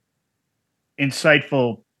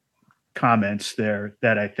insightful comments there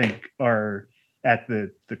that I think are at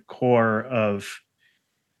the core of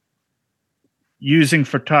using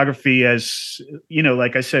photography as,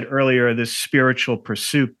 like I said earlier, this spiritual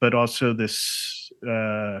pursuit, but also this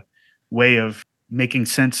way of making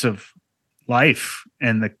sense of life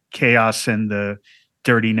and the chaos and the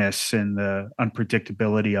dirtiness and the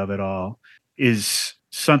unpredictability of it all, is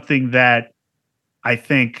something that I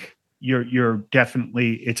think you're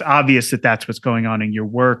definitely, it's obvious that that's what's going on in your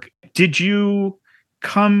work. Did you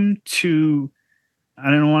come to, I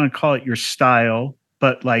don't want to call it your style,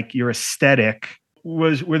 but like your aesthetic,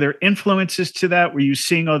 were there influences to that? Were you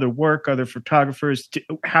seeing other work, other photographers?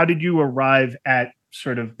 How did you arrive at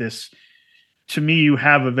sort of this? To me, you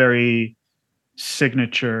have a very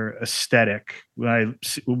signature aesthetic.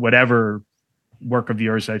 Whatever work of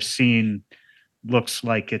yours I've seen looks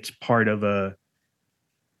like it's part of a,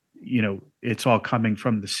 it's all coming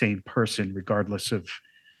from the same person, regardless of,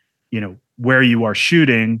 where you are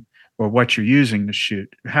shooting or what you're using to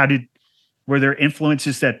shoot. Were there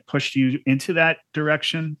influences that pushed you into that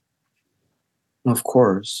direction? Of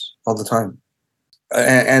course, all the time.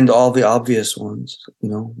 And all the obvious ones,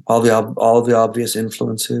 all the obvious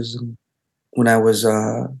influences. And when I was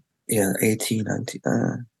 18,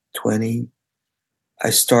 19, 20, I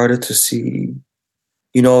started to see,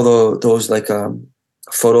 those like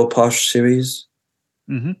photo posh series.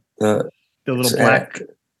 Mm-hmm. The little black.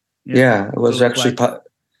 It was actually.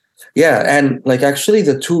 And like actually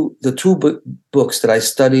the two books that I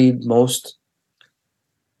studied most,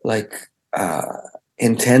 like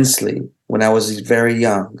intensely when I was very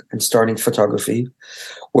young and starting photography,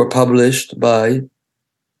 were published by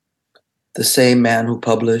the same man who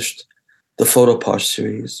published the Photo Posh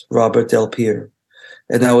series, Robert Del Pier.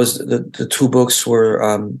 And that was the two books were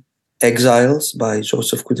Exiles by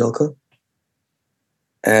Joseph Kudelka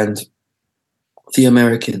and The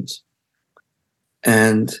Americans.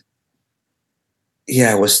 And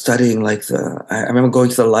I was studying I remember going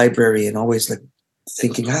to the library and always like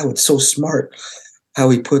thinking, it's so smart how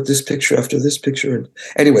he put this picture after this picture. And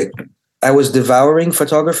anyway, I was devouring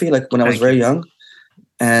photography like when I was very young,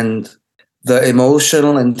 and the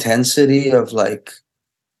emotional intensity of like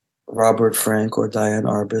Robert Frank or Diane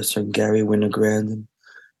Arbus or Gary Winogrand and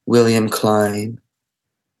William Klein,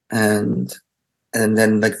 and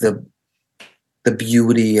then like the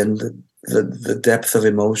beauty and the depth of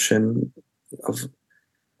emotion of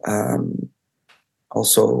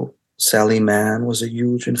also Sally Mann was a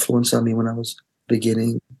huge influence on me when I was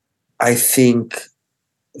beginning. I think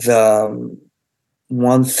the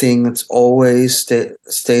one thing that's always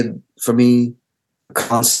stayed for me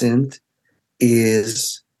constant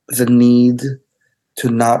is the need to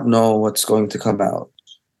not know what's going to come out.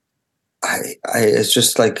 It's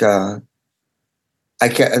just like I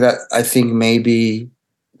think maybe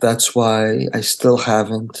that's why I still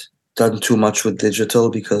haven't done too much with digital,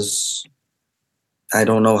 because I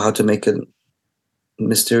don't know how to make it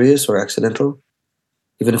mysterious or accidental.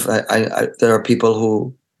 Even if there are people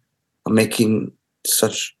who making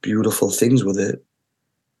such beautiful things with it.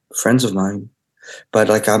 Friends of mine, but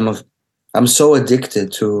like I'm so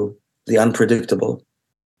addicted to the unpredictable.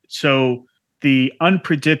 So the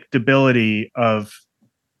unpredictability of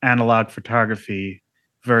analog photography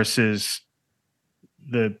versus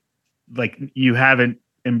the, like, you haven't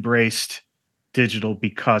embraced digital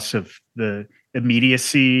because of the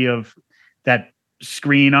immediacy of that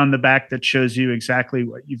screen on the back that shows you exactly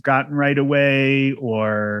what you've gotten right away,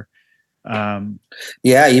 or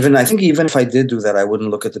Yeah, even I think even if I did do that, I wouldn't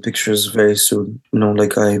look at the pictures very soon.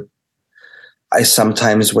 Like I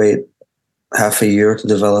sometimes wait half a year to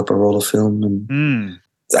develop a roll of film, and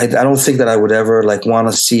I don't think that I would ever like want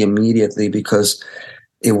to see immediately, because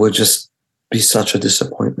it would just be such a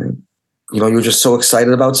disappointment. You're just so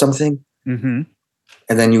excited about something, and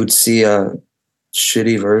then you would see a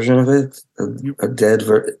shitty version of it, a dead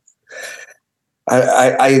version.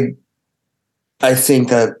 I think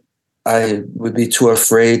that I would be too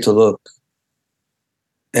afraid to look.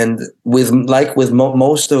 And with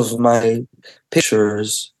most of my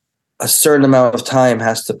pictures, a certain amount of time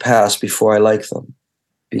has to pass before I like them,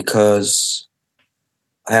 because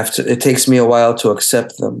it takes me a while to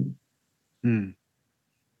accept them.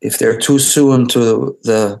 If they're too soon to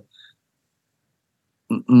the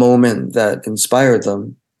moment that inspired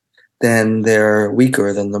them, then they're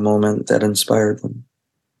weaker than the moment that inspired them.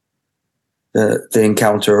 The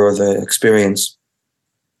encounter or the experience,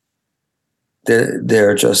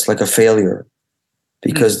 they're just like a failure,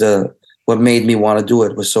 because what made me want to do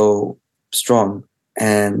it was so strong,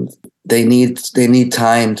 and they need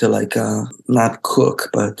time to like not cook,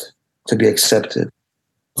 but to be accepted.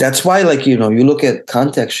 That's why, like, you look at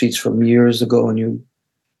contact sheets from years ago, and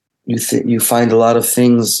you find a lot of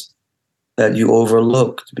things that you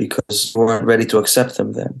overlooked because you weren't ready to accept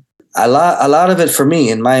them then. A lot of it for me,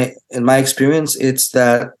 in my experience, it's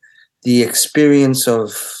that the experience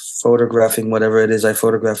of photographing whatever it is I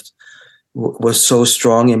photographed was so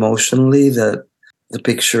strong emotionally that the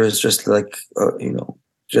picture is just like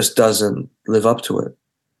just doesn't live up to it.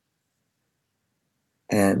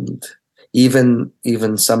 And even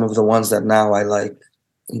some of the ones that now I like,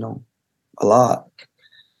 a lot,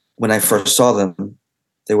 when I first saw them,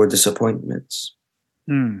 they were disappointments.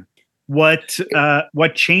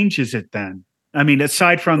 What changes it then? I mean,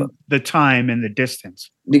 aside from the time and the distance,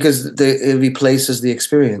 because it replaces the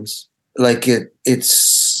experience. Like it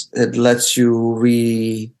lets you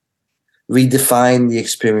redefine the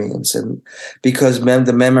experience, and because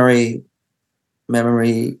the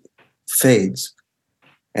memory fades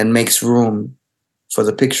and makes room for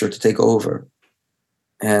the picture to take over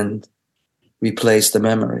and replace the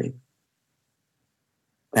memory.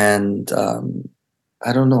 And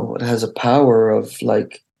I don't know, it has a power of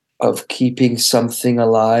keeping something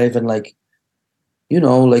alive, and like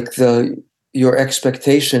your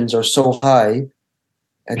expectations are so high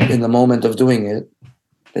in the moment of doing it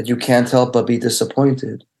that you can't help but be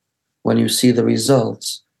disappointed when you see the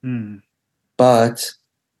results. But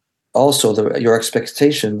also your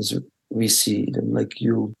expectations recede, and like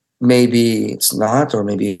maybe it's not, or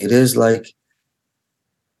maybe it is, like,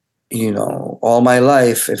 all my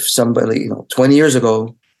life, if somebody, 20 years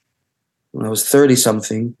ago, when I was 30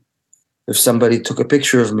 something, if somebody took a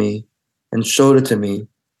picture of me and showed it to me,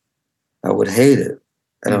 I would hate it.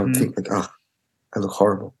 I don't think like, I look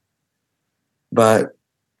horrible. But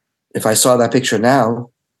if I saw that picture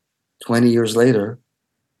now, 20 years later,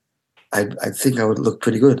 I think I would look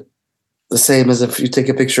pretty good. The same as if you take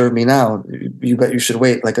a picture of me now, you bet you should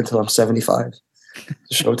wait like until I'm 75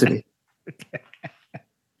 to show it to me.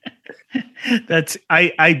 That's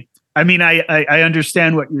I mean, I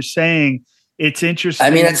understand what you're saying. It's interesting. I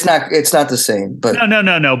mean, it's not the same, but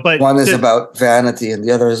no. But one is about vanity and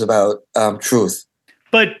the other is about truth.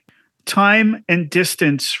 But time and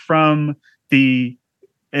distance from the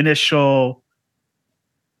initial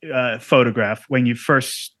photograph, when you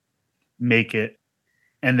first make it,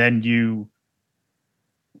 and then you're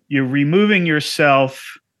removing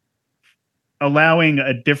yourself, allowing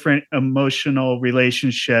a different emotional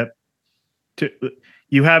relationship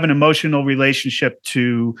you have an emotional relationship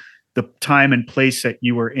to the time and place that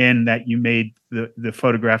you were in, that you made the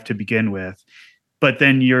photograph to begin with. But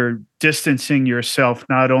then you're distancing yourself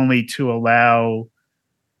not only to allow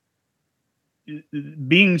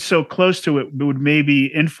being so close to it would maybe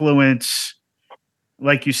influence,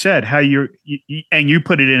 like you said, how and you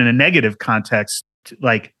put it in a negative context,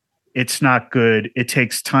 like it's not good. It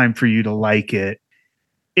takes time for you to like it.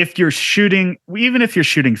 If you're shooting, even if you're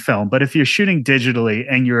shooting film, but if you're shooting digitally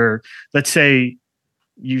and let's say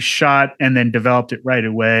you shot and then developed it right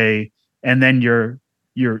away, and then you're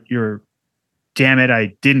damn it, I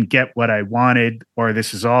didn't get what I wanted, or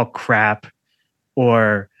this is all crap,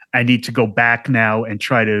 or I need to go back now and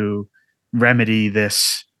try to remedy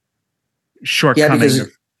this Yeah, shortcoming. because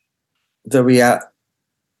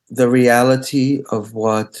the reality of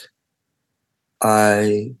what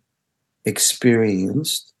I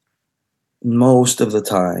experienced most of the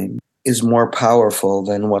time is more powerful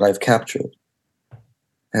than what I've captured.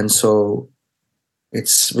 And so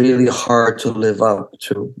it's really hard to live up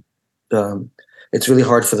to, it's really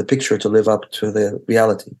hard for the picture to live up to the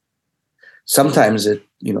reality. Sometimes it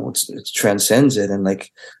transcends it, and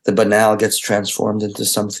like the banal gets transformed into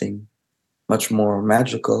something much more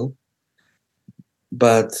magical.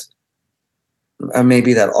 But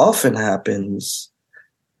maybe that often happens.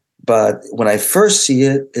 But when I first see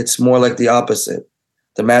it, it's more like the opposite.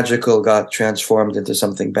 The magical got transformed into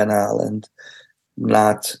something banal and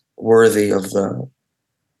not worthy of the,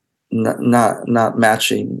 not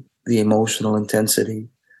matching the emotional intensity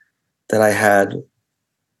that I had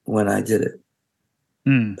when I did it.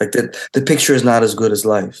 Like the picture is not as good as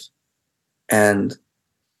life. And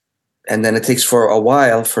then it takes for a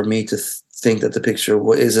while for me to think that the picture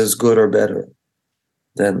is as good or better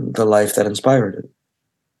than the life that inspired it.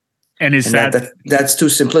 And that's too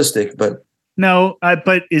simplistic, but no,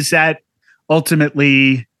 but is that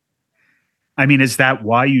ultimately, I mean, is that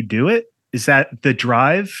why you do it? Is that the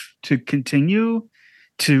drive to continue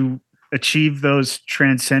to achieve those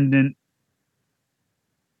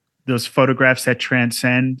photographs that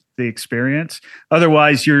transcend the experience?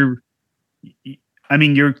 Otherwise, you're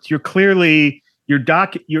clearly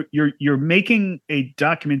you're making a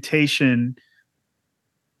documentation,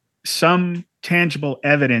 some tangible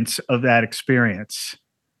evidence of that experience.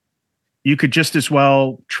 You could just as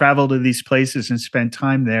well travel to these places and spend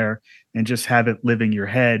time there and just have it live in your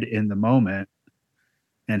head in the moment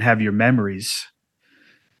and have your memories.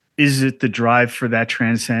 Is it the drive for that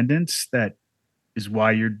transcendence that is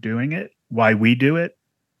why you're doing it? Why we do it?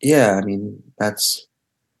 Yeah, I mean, that's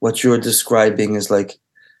what you're describing is like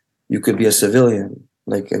you could be a civilian,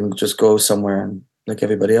 like, and just go somewhere and like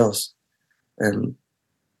everybody else. And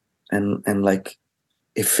like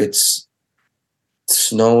if it's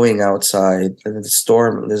snowing outside and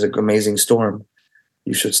there's an amazing storm,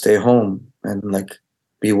 you should stay home and like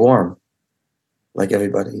be warm like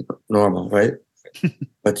everybody normal, right?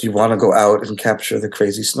 But you want to go out and capture the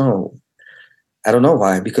crazy snow. I don't know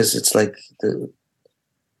why, because it's like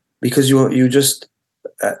because you just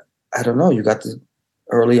I don't know, you got the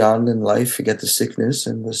early on in life you get the sickness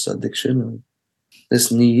and this addiction and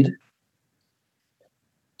this need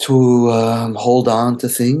to hold on to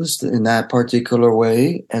things in that particular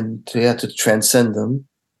way and to transcend them.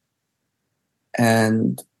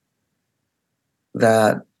 And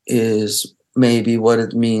that is maybe what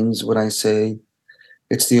it means when I say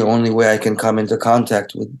it's the only way I can come into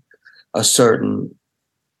contact with a certain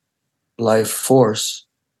life force.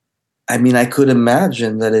 I mean, I could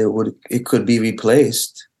imagine that it could be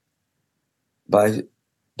replaced by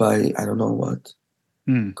I don't know what,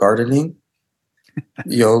 gardening,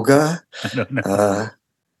 yoga. I don't know.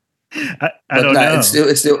 I don't know.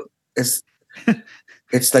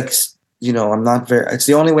 It's like, I'm not very. It's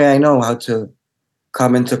the only way I know how to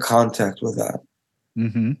come into contact with that.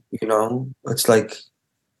 Mm-hmm. It's like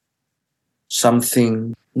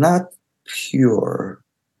something not pure,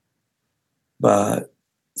 but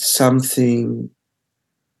something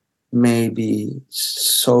maybe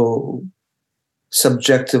so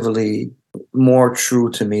subjectively more true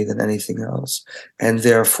to me than anything else, and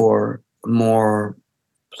therefore more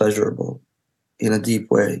pleasurable in a deep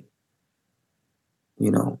way,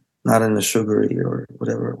 not in a sugary or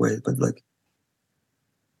whatever way, but like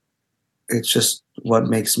it's just what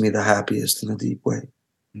makes me the happiest in a deep way.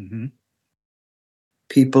 Mm-hmm.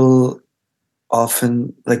 People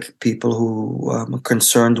often, like people who are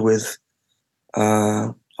concerned with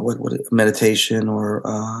what meditation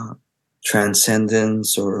or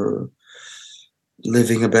transcendence or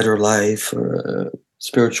living a better life or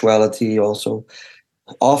spirituality, also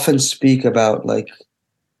often speak about like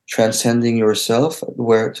transcending yourself,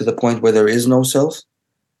 where to the point where there is no self.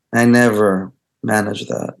 I never manage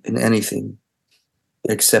that in anything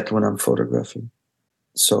except when I'm photographing.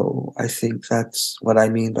 So I think that's what I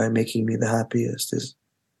mean by making me the happiest. Is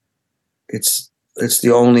it's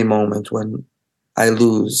the only moment when I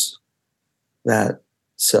lose that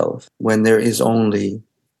self, when there is only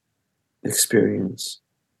experience.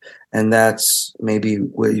 And that's maybe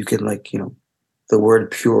where you can, like, the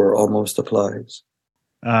word pure almost applies.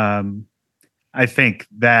 I think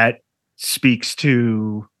that speaks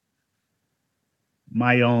to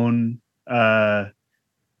my own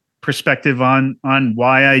perspective on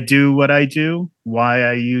why I do what I do, why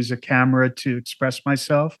I use a camera to express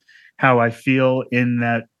myself, how I feel in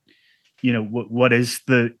that, what is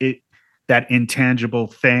that intangible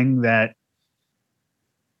thing that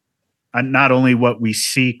not only what we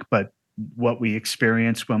seek, but what we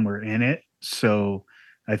experience when we're in it. So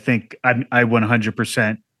I think I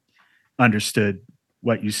 100% understood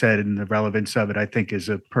what you said, and the relevance of it, I think, is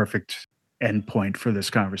a perfect endpoint for this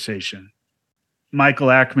conversation.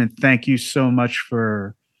 Michael Ackerman, thank you so much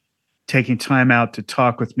for taking time out to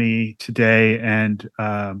talk with me today and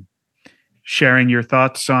sharing your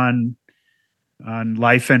thoughts on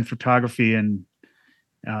life and photography, and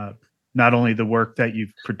not only the work that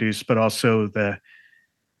you've produced, but also the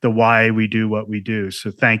why we do what we do.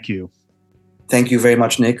 So thank you. Thank you very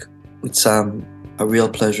much, Nick. It's a real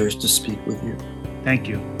pleasure to speak with you. Thank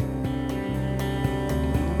you.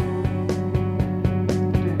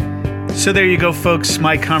 So there you go, folks.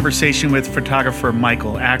 My conversation with photographer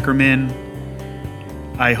Michael Ackerman.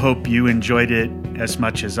 I hope you enjoyed it as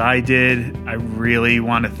much as I did. I really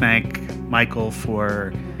want to thank Michael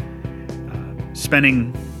for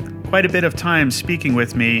spending quite a bit of time speaking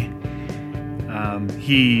with me.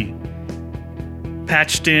 He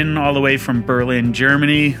patched in all the way from Berlin,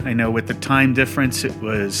 Germany. I know with the time difference, it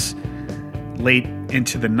was late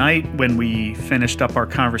into the night when we finished up our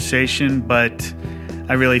conversation, but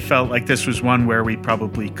I really felt like this was one where we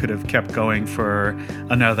probably could have kept going for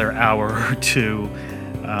another hour or two.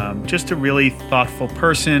 Just a really thoughtful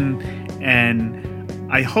person,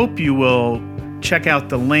 and I hope you will check out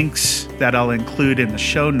the links that I'll include in the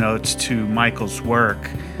show notes to Michael's work.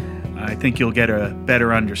 I think you'll get a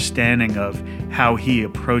better understanding of how he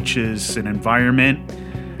approaches an environment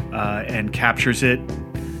and captures it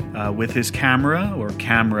with his camera, or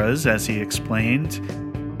cameras, as he explained.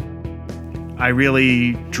 I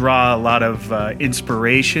really draw a lot of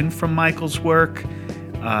inspiration from Michael's work,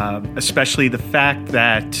 especially the fact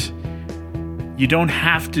that you don't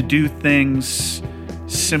have to do things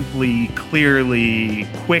simply, clearly,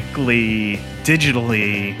 quickly,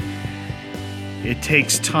 digitally. It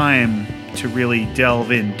takes time to really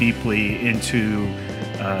delve in deeply into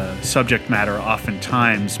subject matter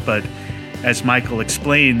oftentimes, but as Michael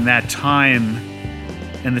explained, that time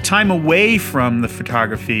and the time away from the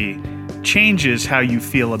photography changes how you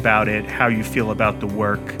feel about it, how you feel about the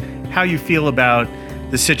work, how you feel about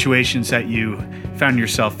the situations that you found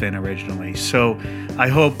yourself in originally. So I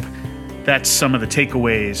hope that's some of the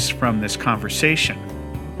takeaways from this conversation.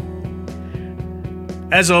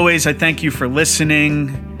 As always, I thank you for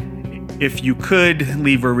listening. If you could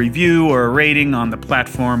leave a review or a rating on the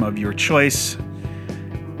platform of your choice,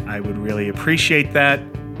 I would really appreciate that.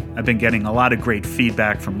 I've been getting a lot of great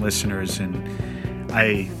feedback from listeners, and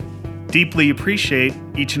I deeply appreciate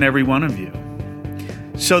each and every one of you.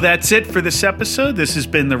 So that's it for this episode. This has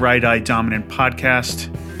been the Right Eye Dominant Podcast.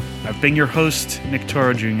 I've been your host, Nick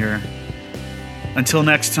Toro Jr. Until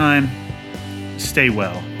next time, stay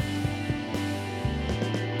well.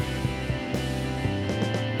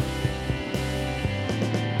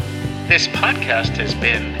 This podcast has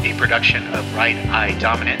been a production of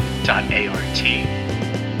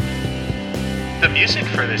RightEyeDominant.art. The music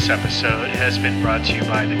for this episode has been brought to you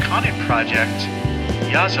by the Conan Project,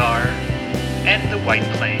 Yazar, and The White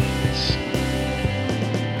Plane.